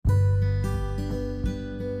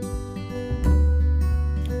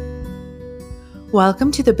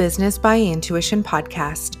Welcome to the Business by Intuition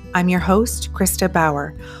podcast. I'm your host, Krista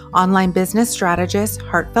Bauer, online business strategist,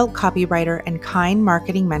 heartfelt copywriter, and kind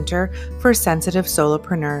marketing mentor for sensitive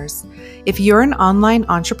solopreneurs. If you're an online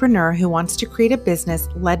entrepreneur who wants to create a business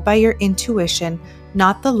led by your intuition,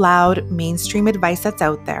 not the loud mainstream advice that's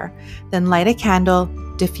out there, then light a candle,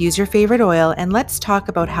 diffuse your favorite oil, and let's talk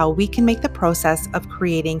about how we can make the process of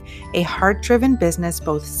creating a heart-driven business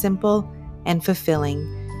both simple and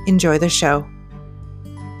fulfilling. Enjoy the show.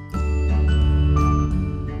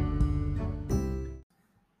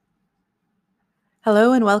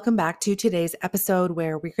 Hello and welcome back to today's episode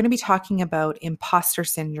where we're going to be talking about imposter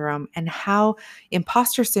syndrome and how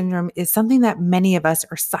imposter syndrome is something that many of us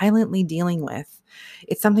are silently dealing with.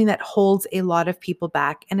 It's something that holds a lot of people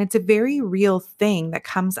back, and it's a very real thing that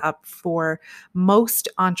comes up for most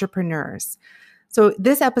entrepreneurs. So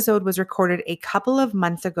this episode was recorded a couple of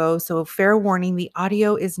months ago, so fair warning, the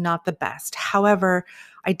audio is not the best. However,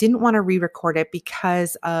 I didn't want to re-record it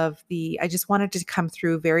because I just wanted to come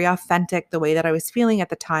through very authentic the way that I was feeling at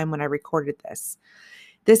the time when I recorded this.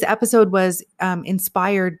 This episode was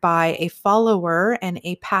inspired by a follower and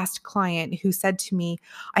a past client who said to me,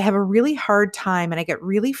 I have a really hard time and I get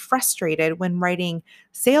really frustrated when writing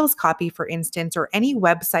sales copy, for instance, or any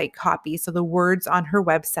website copy, so the words on her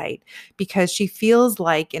website, because she feels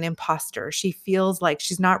like an imposter. She feels like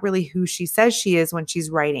she's not really who she says she is when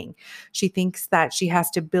she's writing. She thinks that she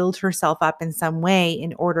has to build herself up in some way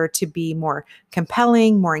in order to be more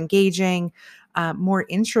compelling, more engaging, more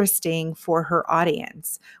interesting for her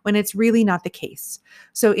audience, when it's really not the case.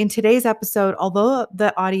 So in today's episode, although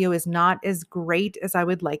the audio is not as great as I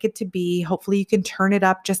would like it to be, hopefully you can turn it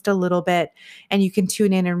up just a little bit and you can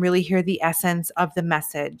tune in and really hear the essence of the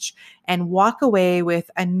message and walk away with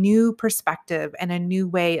a new perspective and a new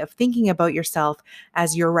way of thinking about yourself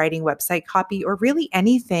as you're writing website copy, or really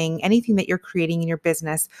anything that you're creating in your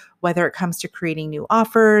business, whether it comes to creating new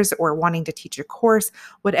offers or wanting to teach a course,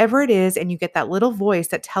 whatever it is, and you get that little voice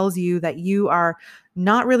that tells you that you are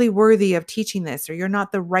not really worthy of teaching this, or you're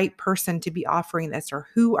not the right person to be offering this, or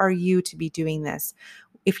who are you to be doing this?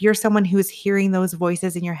 If you're someone who is hearing those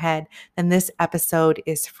voices in your head, then this episode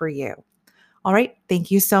is for you. All right.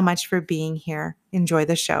 Thank you so much for being here. Enjoy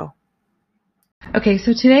the show. Okay.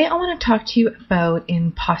 So today I want to talk to you about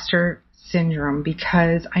imposter syndrome,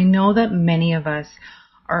 because I know that many of us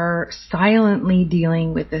are silently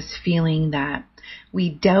dealing with this feeling that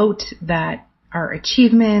we doubt that our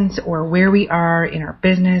achievements or where we are in our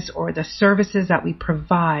business or the services that we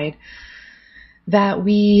provide, that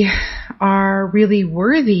we are really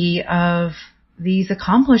worthy of these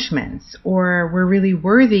accomplishments, or we're really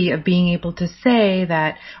worthy of being able to say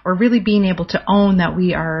that, or really being able to own that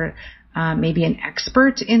we are maybe an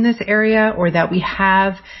expert in this area, or that we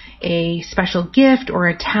have a special gift or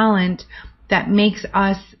a talent that makes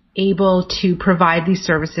us able to provide these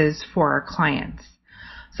services for our clients.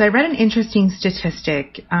 So I read an interesting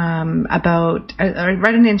statistic about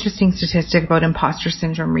imposter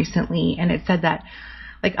syndrome recently, and it said that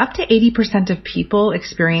up to 80% of people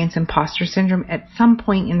experience imposter syndrome at some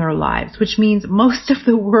point in their lives, which means most of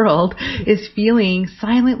the world is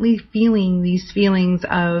silently feeling these feelings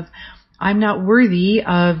of, I'm not worthy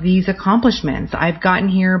of these accomplishments. I've gotten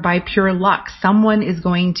here by pure luck. Someone is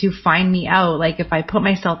going to find me out. Like if I put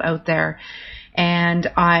myself out there and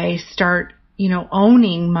I start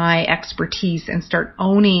owning my expertise and start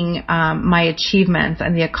owning my achievements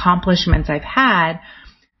and the accomplishments I've had,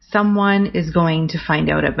 someone is going to find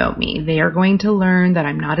out about me. They are going to learn that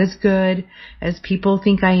I'm not as good as people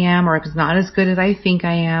think I am, or it's not as good as I think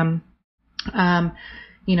I am.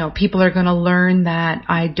 People are going to learn that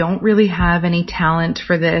I don't really have any talent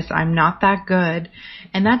for this. I'm not that good.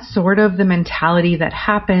 And that's sort of the mentality that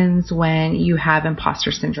happens when you have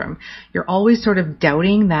imposter syndrome. You're always sort of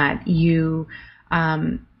doubting that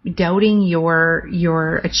doubting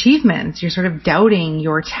your achievements. You're sort of doubting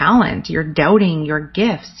your talent. You're doubting your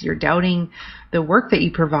gifts. You're doubting the work that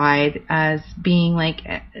you provide as being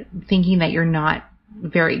thinking that you're not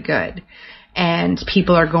very good and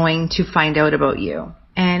people are going to find out about you.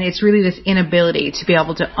 And it's really this inability to be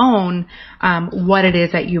able to own what it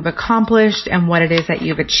is that you've accomplished and what it is that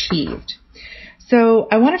you've achieved. So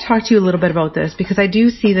I want to talk to you a little bit about this, because I do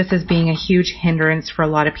see this as being a huge hindrance for a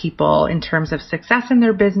lot of people in terms of success in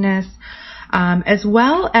their business, as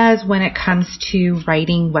well as when it comes to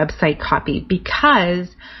writing website copy.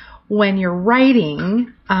 Because when you're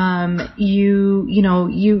writing, a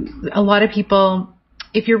lot of people,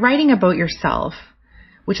 if you're writing about yourself,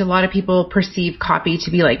 which a lot of people perceive copy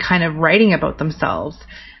to be kind of writing about themselves,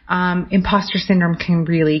 imposter syndrome can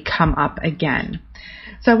really come up again.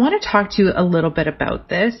 So I want to talk to you a little bit about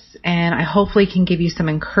this, and I hopefully can give you some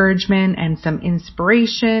encouragement and some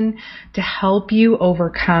inspiration to help you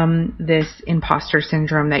overcome this imposter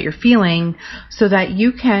syndrome that you're feeling so that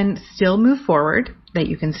you can still move forward, that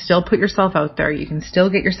you can still put yourself out there, you can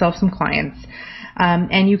still get yourself some clients,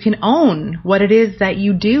 and you can own what it is that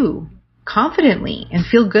you do confidently and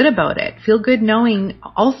feel good about it. Feel good knowing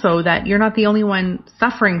also that you're not the only one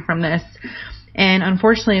suffering from this. And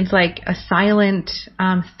unfortunately, it's like a silent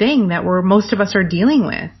thing that most of us are dealing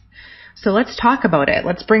with. So let's talk about it.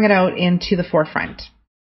 Let's bring it out into the forefront.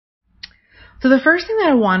 So the first thing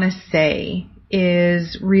that I want to say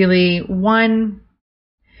is really, one,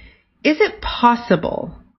 is it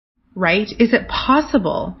possible, right? Is it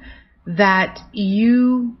possible that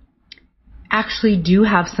you actually do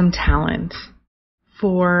have some talent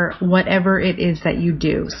for whatever it is that you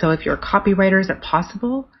do? So if you're a copywriter, is it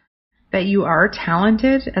possible that you are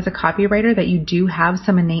talented as a copywriter, that you do have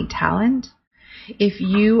some innate talent? If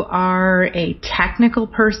you are a technical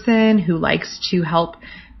person who likes to help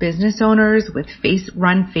business owners with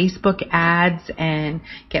run Facebook ads and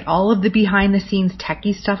get all of the behind the scenes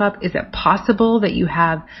techie stuff up, is it possible that you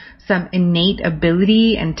have some innate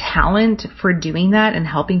ability and talent for doing that and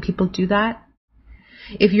helping people do that?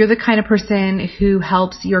 If you're the kind of person who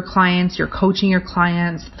helps your clients, you're coaching your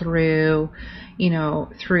clients through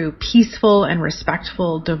peaceful and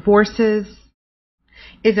respectful divorces,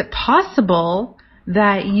 is it possible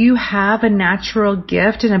that you have a natural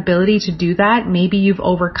gift and ability to do that? Maybe you've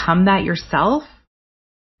overcome that yourself,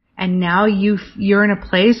 and now you're in a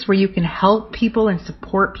place where you can help people and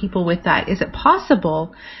support people with that. Is it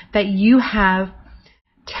possible that you have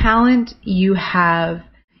talent, you have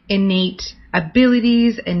innate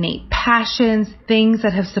abilities, innate passions, things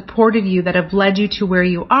that have supported you, that have led you to where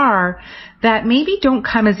you are, that maybe don't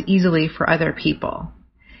come as easily for other people?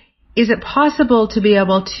 Is it possible to be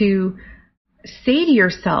able to say to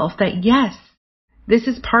yourself that, yes, this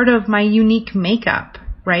is part of my unique makeup,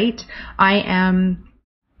 right?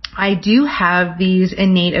 I do have these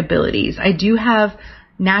innate abilities. I do have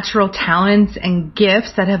natural talents and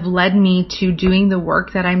gifts that have led me to doing the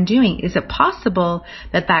work that I'm doing. Is it possible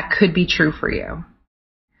that that could be true for you?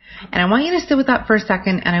 And I want you to sit with that for a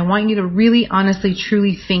second, and I want you to really honestly,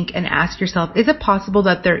 truly think and ask yourself, is it possible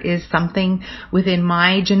that there is something within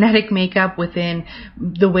my genetic makeup, within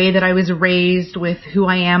the way that I was raised, with who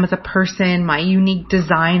I am as a person, my unique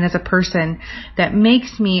design as a person, that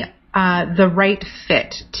makes me the right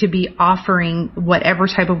fit to be offering whatever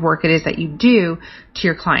type of work it is that you do to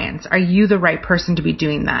your clients? Are you the right person to be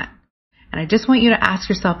doing that? And I just want you to ask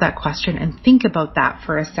yourself that question and think about that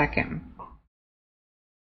for a second.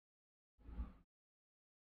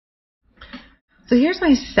 So here's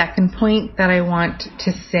my second point that I want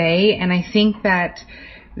to say, and I think that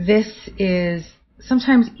this is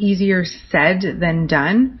sometimes easier said than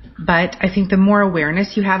done, but I think the more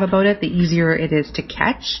awareness you have about it, the easier it is to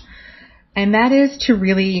catch. And that is to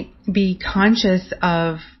really be conscious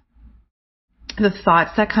of the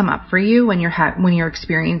thoughts that come up for you when you're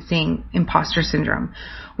experiencing imposter syndrome,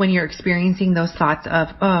 when you're experiencing those thoughts of,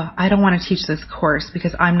 I don't want to teach this course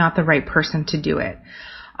because I'm not the right person to do it.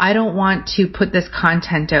 I don't want to put this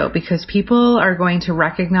content out because people are going to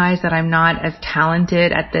recognize that I'm not as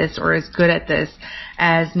talented at this or as good at this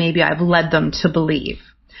as maybe I've led them to believe.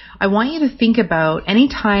 I want you to think about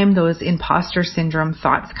anytime those imposter syndrome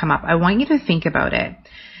thoughts come up, I want you to think about it.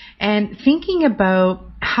 And thinking about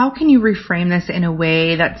how can you reframe this in a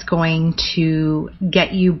way that's going to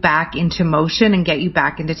get you back into motion and get you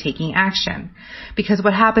back into taking action. Because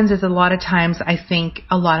what happens is a lot of times I think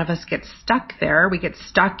a lot of us get stuck there. We get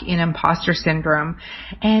stuck in imposter syndrome,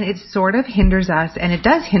 and it sort of hinders us, and it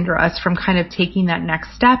does hinder us from kind of taking that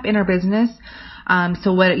next step in our business.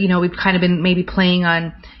 So we've kind of been maybe playing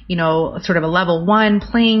on, sort of a level 1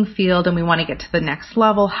 playing field, and we want to get to the next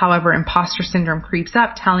level. However, imposter syndrome creeps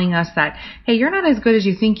up telling us that, hey, you're not as good as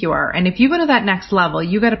you think you are. And if you go to that next level,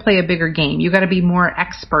 you got to play a bigger game. You got to be more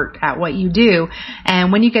expert at what you do.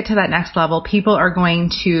 And when you get to that next level, people are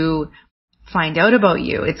going to find out about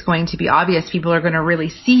you. It's going to be obvious. People are going to really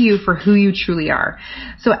see you for who you truly are.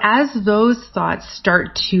 So as those thoughts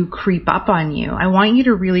start to creep up on you, I want you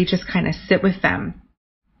to really just kind of sit with them.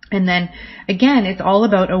 And then again, it's all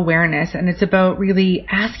about awareness, and it's about really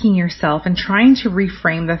asking yourself and trying to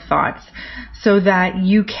reframe the thoughts so that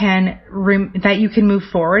you can move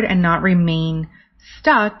forward and not remain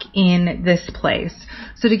stuck in this place.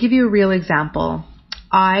 So to give you a real example,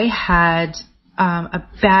 I had a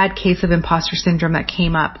bad case of imposter syndrome that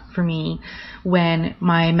came up for me when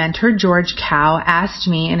my mentor, George Kao, asked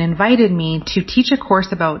me and invited me to teach a course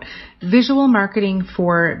about visual marketing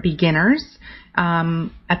for beginners.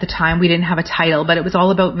 At the time, we didn't have a title, but it was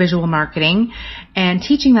all about visual marketing and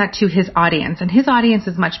teaching that to his audience. And his audience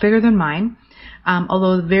is much bigger than mine.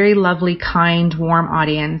 Although a very lovely, kind, warm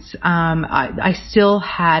audience, I still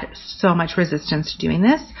had so much resistance to doing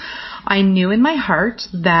this. I knew in my heart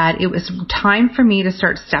that it was time for me to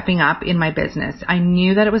start stepping up in my business. I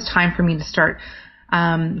knew that it was time for me to start,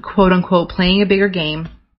 quote unquote, playing a bigger game.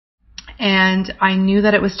 And I knew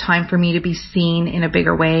that it was time for me to be seen in a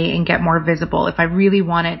bigger way and get more visible. If I really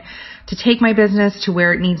wanted to take my business to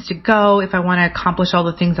where it needs to go, if I want to accomplish all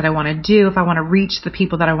the things that I want to do, if I want to reach the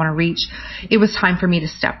people that I want to reach, it was time for me to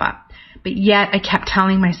step up. But yet I kept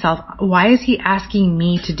telling myself, why is he asking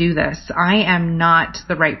me to do this? I am not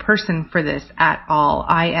the right person for this at all.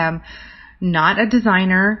 I am not a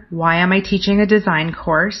designer. Why am I teaching a design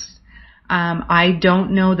course? I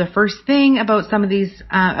don't know the first thing about some of these,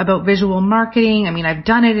 about visual marketing. I mean, I've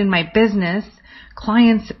done it in my business.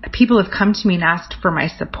 People have come to me and asked for my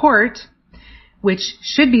support, which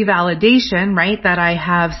should be validation, right? That I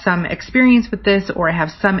have some experience with this or I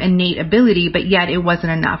have some innate ability, but yet it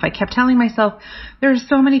wasn't enough. I kept telling myself, there are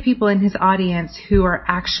so many people in his audience who are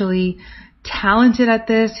actually talented at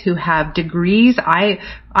this, who have degrees. I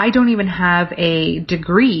don't even have a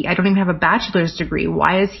degree. I don't even have a bachelor's degree.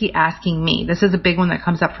 Why is he asking me? This is a big one that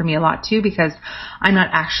comes up for me a lot too, because I'm not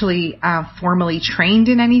actually formally trained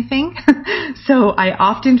in anything. So I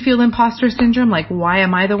often feel imposter syndrome. Like, why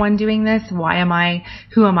am I the one doing this? Who am I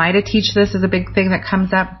to teach this is a big thing that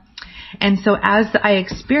comes up. And so as I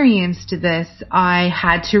experienced this, I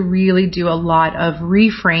had to really do a lot of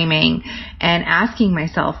reframing and asking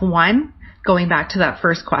myself, one, going back to that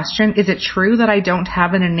first question, is it true that I don't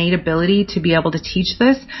have an innate ability to be able to teach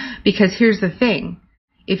this? Because here's the thing.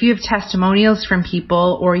 If you have testimonials from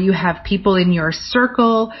people, or you have people in your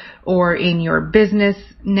circle or in your business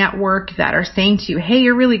network that are saying to you, hey,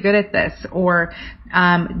 you're really good at this, or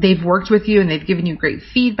they've worked with you and they've given you great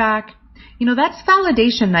feedback, that's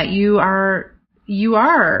validation that you are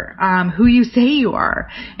who you say you are,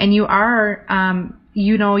 and you are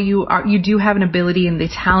you do have an ability and the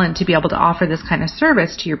talent to be able to offer this kind of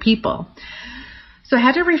service to your people. So I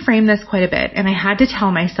had to reframe this quite a bit, and I had to tell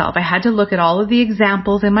myself, I had to look at all of the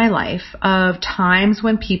examples in my life of times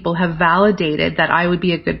when people have validated that I would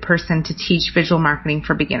be a good person to teach visual marketing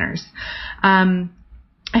for beginners.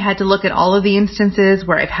 I had to look at all of the instances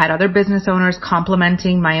where I've had other business owners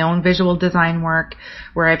complimenting my own visual design work,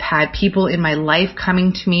 where I've had people in my life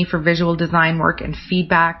coming to me for visual design work and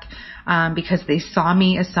feedback, because they saw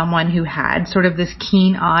me as someone who had sort of this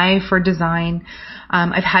keen eye for design.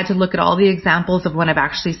 I've had to look at all the examples of when I've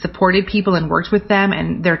actually supported people and worked with them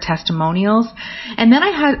and their testimonials. And then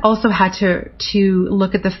I also had to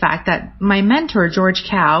look at the fact that my mentor, George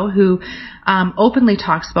Kao, who openly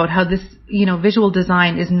talks about how this, visual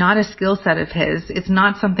design is not a skill set of his. It's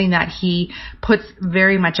not something that he puts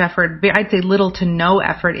very much effort, I'd say little to no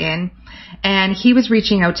effort in. And he was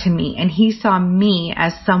reaching out to me, and he saw me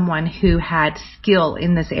as someone who had skill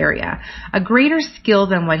in this area, a greater skill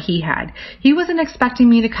than what he had. He wasn't expecting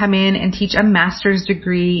me to come in and teach a master's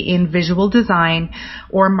degree in visual design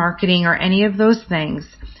or marketing or any of those things.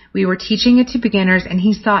 We were teaching it to beginners, and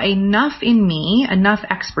he saw enough in me, enough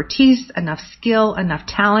expertise, enough skill, enough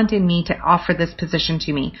talent in me to offer this position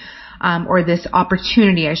to me, or this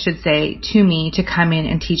opportunity, I should say, to me to come in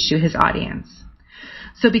and teach to his audience.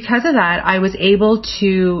 So because of that, I was able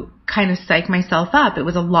to kind of psych myself up. It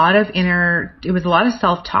was a lot of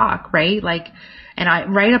self-talk, right?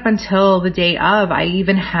 Right up until the day of, I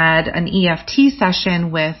even had an EFT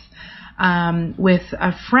session with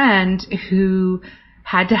a friend who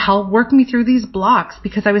had to help work me through these blocks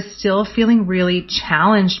because I was still feeling really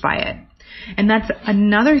challenged by it. And that's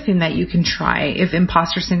another thing that you can try if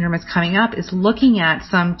imposter syndrome is coming up, is looking at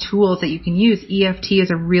some tools that you can use. EFT is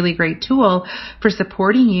a really great tool for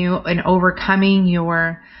supporting you in overcoming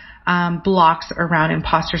your blocks around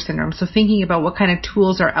imposter syndrome. So thinking about what kind of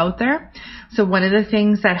tools are out there. So one of the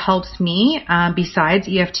things that helps me, besides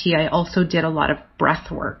EFT, I also did a lot of breath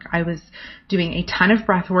work. I was doing a ton of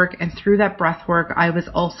breath work, and through that breath work, I was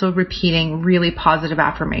also repeating really positive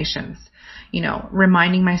affirmations.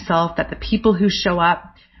 Reminding myself that the people who show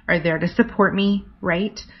up are there to support me,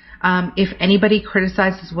 right? If anybody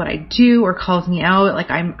criticizes what I do or calls me out,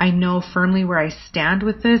 I know firmly where I stand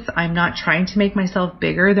with this. I'm not trying to make myself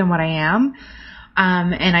bigger than what I am.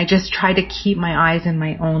 And I just try to keep my eyes in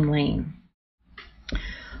my own lane.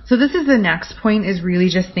 So this is the next point, is really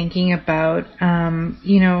just thinking about,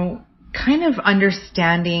 kind of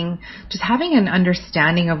understanding, just having an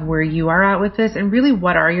understanding of where you are at with this and really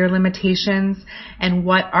what are your limitations and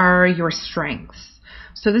what are your strengths.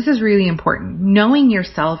 So this is really important. Knowing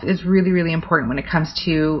yourself is really, really important when it comes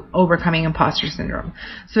to overcoming imposter syndrome.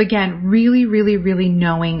 So again, really, really, really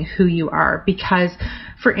knowing who you are, because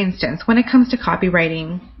for instance, when it comes to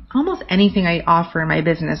copywriting, almost anything I offer in my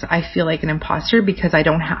business, I feel like an imposter because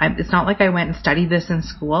it's not like I went and studied this in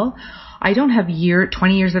school. I don't have 20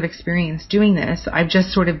 years of experience doing this. I've just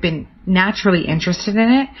sort of been naturally interested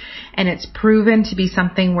in it, and it's proven to be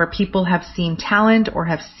something where people have seen talent or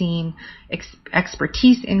have seen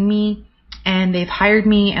expertise in me, and they've hired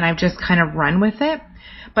me, and I've just kind of run with it.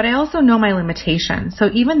 But I also know my limitations. So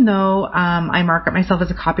even though I market myself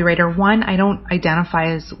as a copywriter, one, I don't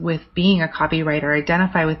identify with being a copywriter. I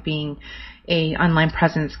identify with being a online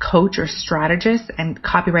presence coach or strategist, and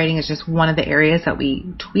copywriting is just one of the areas that we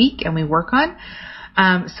tweak and we work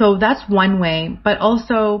on. So that's one way, but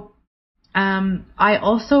also I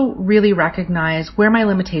also really recognize where my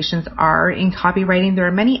limitations are in copywriting. There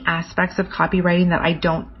are many aspects of copywriting that I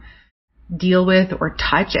don't deal with or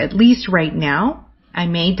touch, at least right now. I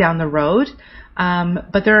may down the road.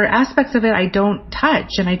 But there are aspects of it I don't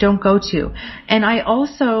touch and I don't go to. And I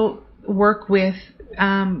also work with,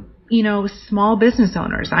 small business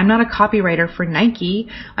owners. I'm not a copywriter for Nike.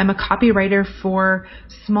 I'm a copywriter for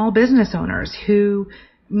small business owners who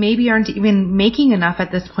maybe aren't even making enough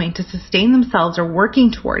at this point to sustain themselves or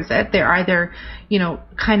working towards it. They're either,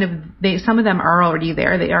 some of them are already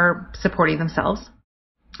there. They are supporting themselves,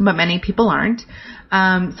 but many people aren't.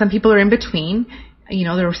 Some people are in between.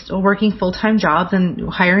 They're still working full-time jobs and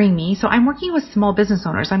hiring me. So I'm working with small business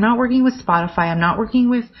owners. I'm not working with Spotify. I'm not working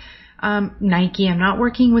with Nike. I'm not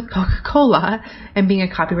working with Coca-Cola and being a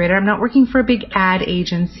copywriter. I'm not working for a big ad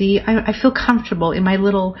agency. I feel comfortable in my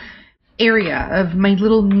little area of my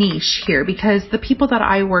little niche here, because the people that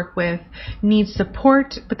I work with need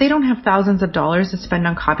support, but they don't have thousands of dollars to spend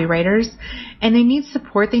on copywriters, and they need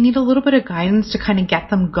support. They need a little bit of guidance to kind of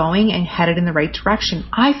get them going and headed in the right direction.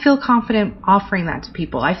 I feel confident offering that to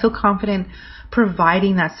people. I feel confident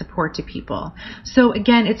providing that support to people. So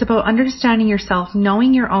again, it's about understanding yourself,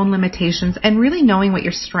 knowing your own limitations, and really knowing what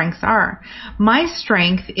your strengths are. My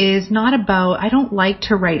strength is not about, I don't like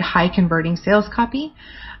to write high converting sales copy.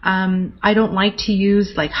 I don't like to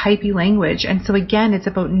use like hypey language. And so again, it's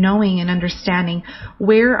about knowing and understanding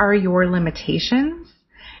where are your limitations,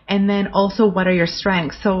 and then also what are your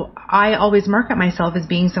strengths. So I always market myself as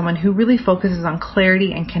being someone who really focuses on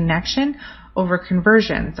clarity and connection over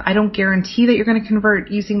conversions. I don't guarantee that you're going to convert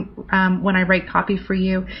using when I write copy for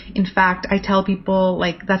you. In fact, I tell people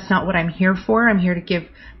like that's not what I'm here for. I'm here to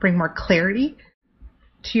bring more clarity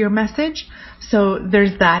to your message. So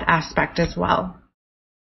there's that aspect as well.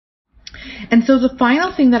 And so the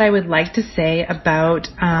final thing that I would like to say about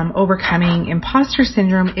overcoming imposter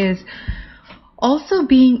syndrome is also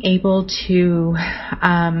being able to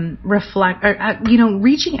reflect, or,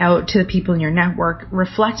 reaching out to the people in your network,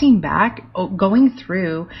 reflecting back, going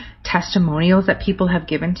through testimonials that people have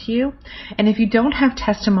given to you. And if you don't have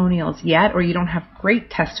testimonials yet, or you don't have great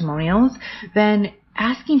testimonials, then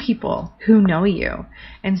asking people who know you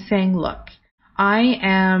and saying, look, I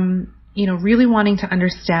am really wanting to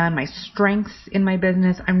understand my strengths in my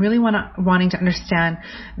business. I'm really wanting to understand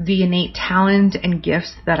the innate talent and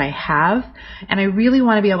gifts that I have. And I really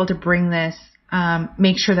want to be able to bring this,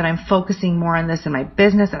 make sure that I'm focusing more on this in my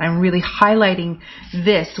business, and I'm really highlighting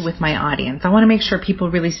this with my audience. I want to make sure people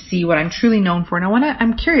really see what I'm truly known for. And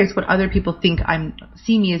I'm curious what other people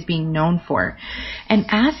see me as being known for. And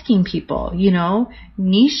asking people,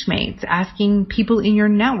 niche mates, asking people in your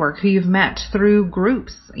network who you've met through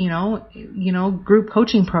groups, group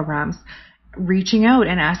coaching programs, reaching out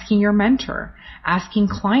and asking your mentor, asking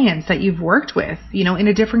clients that you've worked with, in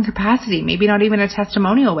a different capacity, maybe not even a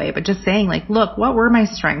testimonial way, but just saying like, look, what were my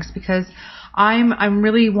strengths? Because I'm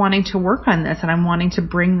really wanting to work on this, and I'm wanting to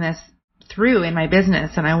bring this through in my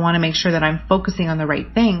business, and I want to make sure that I'm focusing on the right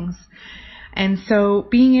things. And so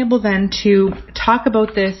being able then to talk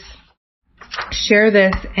about this, share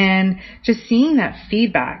this, and just seeing that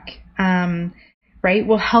feedback,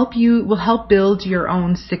 will help build your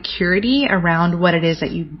own security around what it is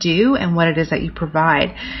that you do and what it is that you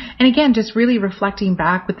provide. And again, just really reflecting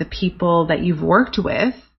back with the people that you've worked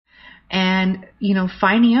with and,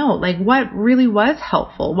 finding out like what really was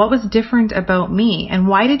helpful, what was different about me, and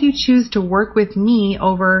why did you choose to work with me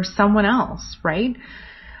over someone else, right?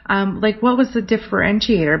 What was the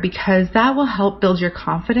differentiator? Because that will help build your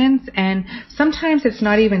confidence. And sometimes it's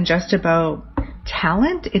not even just about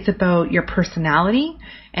talent. It's about your personality,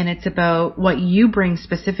 and it's about what you bring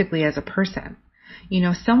specifically as a person.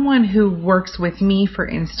 Someone who works with me, for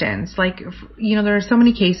instance, there are so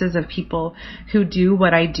many cases of people who do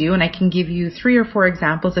what I do, and I can give you 3 or 4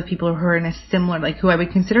 examples of people who are in a similar, who I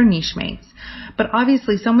would consider niche mates. But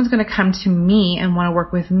obviously someone's going to come to me and want to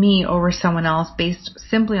work with me over someone else based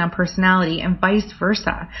simply on personality, and vice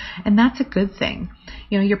versa. And that's a good thing.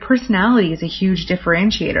 Your personality is a huge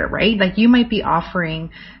differentiator, right? You might be offering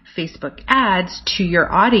Facebook ads to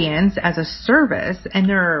your audience as a service, and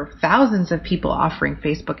there are thousands of people offering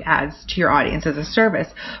Facebook ads to your audience as a service,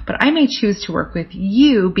 but I may choose to work with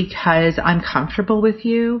you because I'm comfortable with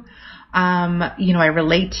you. I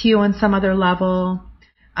relate to you on some other level.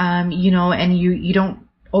 And you don't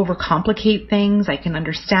overcomplicate things. I can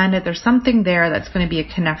understand it. There's something there that's going to be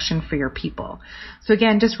a connection for your people. So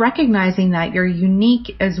again, just recognizing that you're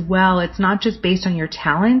unique as well. It's not just based on your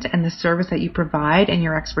talent and the service that you provide and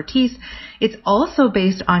your expertise. It's also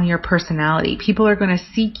based on your personality. People are going to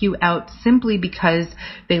seek you out simply because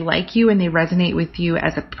they like you and they resonate with you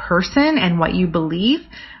as a person and what you believe.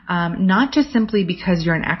 Not just simply because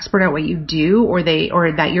you're an expert at what you do or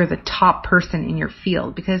that you're the top person in your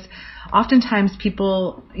field, because oftentimes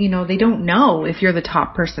people, they don't know if you're the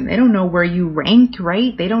top person. They don't know where you rank,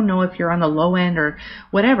 right? They don't know if you're on the low end or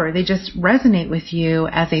whatever. They just resonate with you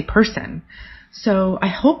as a person. So I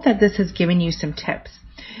hope that this has given you some tips.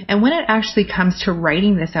 And when it actually comes to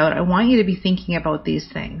writing this out, I want you to be thinking about these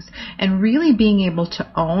things and really being able to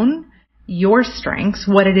own your strengths,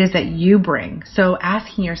 what it is that you bring. So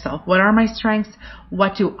asking yourself, what are my strengths?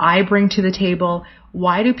 What do I bring to the table?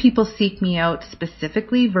 Why do people seek me out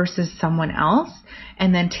specifically versus someone else?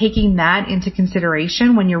 And then taking that into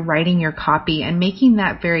consideration when you're writing your copy and making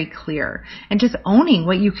that very clear and just owning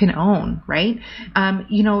what you can own, right?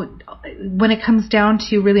 When it comes down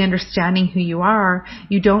to really understanding who you are,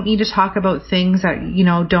 you don't need to talk about things that,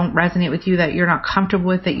 don't resonate with you, that you're not comfortable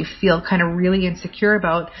with, that you feel kind of really insecure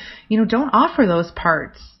about. Don't offer those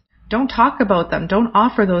parts. Don't talk about them. Don't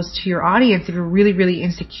offer those to your audience if you're really, really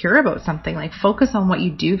insecure about something. Focus on what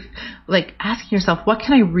you do. Asking yourself, what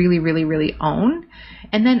can I really, really, really own?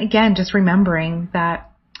 And then again, just remembering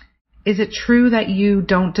that, is it true that you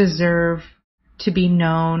don't deserve to be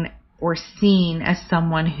known or seen as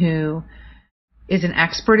someone who is an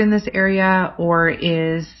expert in this area or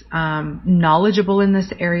is knowledgeable in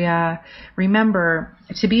this area? Remember,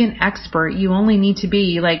 to be an expert, you only need to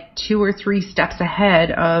be 2 or 3 steps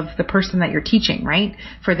ahead of the person that you're teaching, right?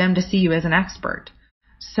 For them to see you as an expert.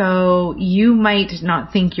 So you might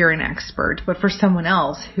not think you're an expert, but for someone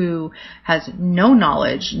else who has no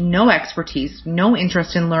knowledge, no expertise, no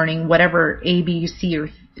interest in learning whatever A, B, C, or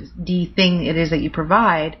D thing it is that you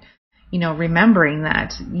provide, remembering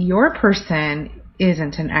that your person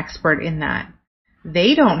isn't an expert in that.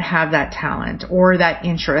 They don't have that talent or that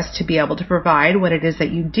interest to be able to provide what it is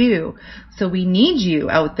that you do. So we need you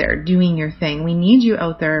out there doing your thing. We need you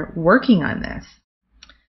out there working on this.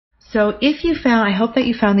 So I hope that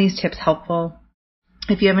you found these tips helpful.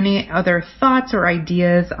 If you have any other thoughts or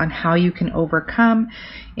ideas on how you can overcome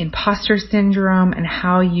imposter syndrome and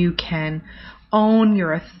how you can own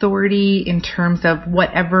your authority in terms of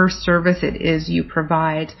whatever service it is you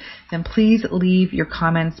provide, then please leave your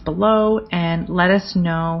comments below and let us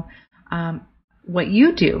know what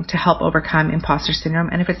you do to help overcome imposter syndrome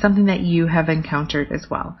and if it's something that you have encountered as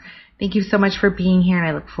well. Thank you so much for being here, and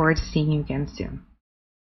I look forward to seeing you again soon.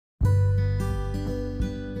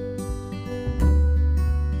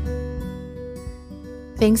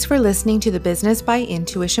 Thanks for listening to the Business by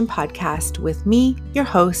Intuition podcast with me, your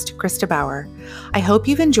host, Krista Bauer. I hope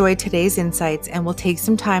you've enjoyed today's insights and will take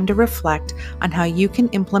some time to reflect on how you can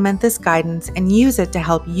implement this guidance and use it to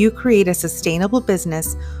help you create a sustainable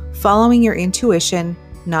business following your intuition,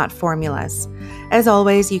 not formulas. As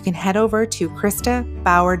always, you can head over to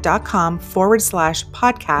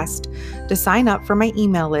kristabauer.com/podcast to sign up for my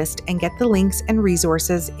email list and get the links and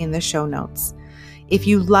resources in the show notes. If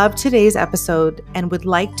you loved today's episode and would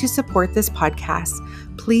like to support this podcast,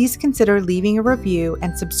 please consider leaving a review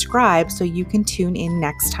and subscribe so you can tune in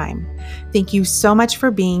next time. Thank you so much for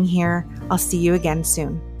being here. I'll see you again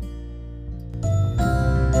soon.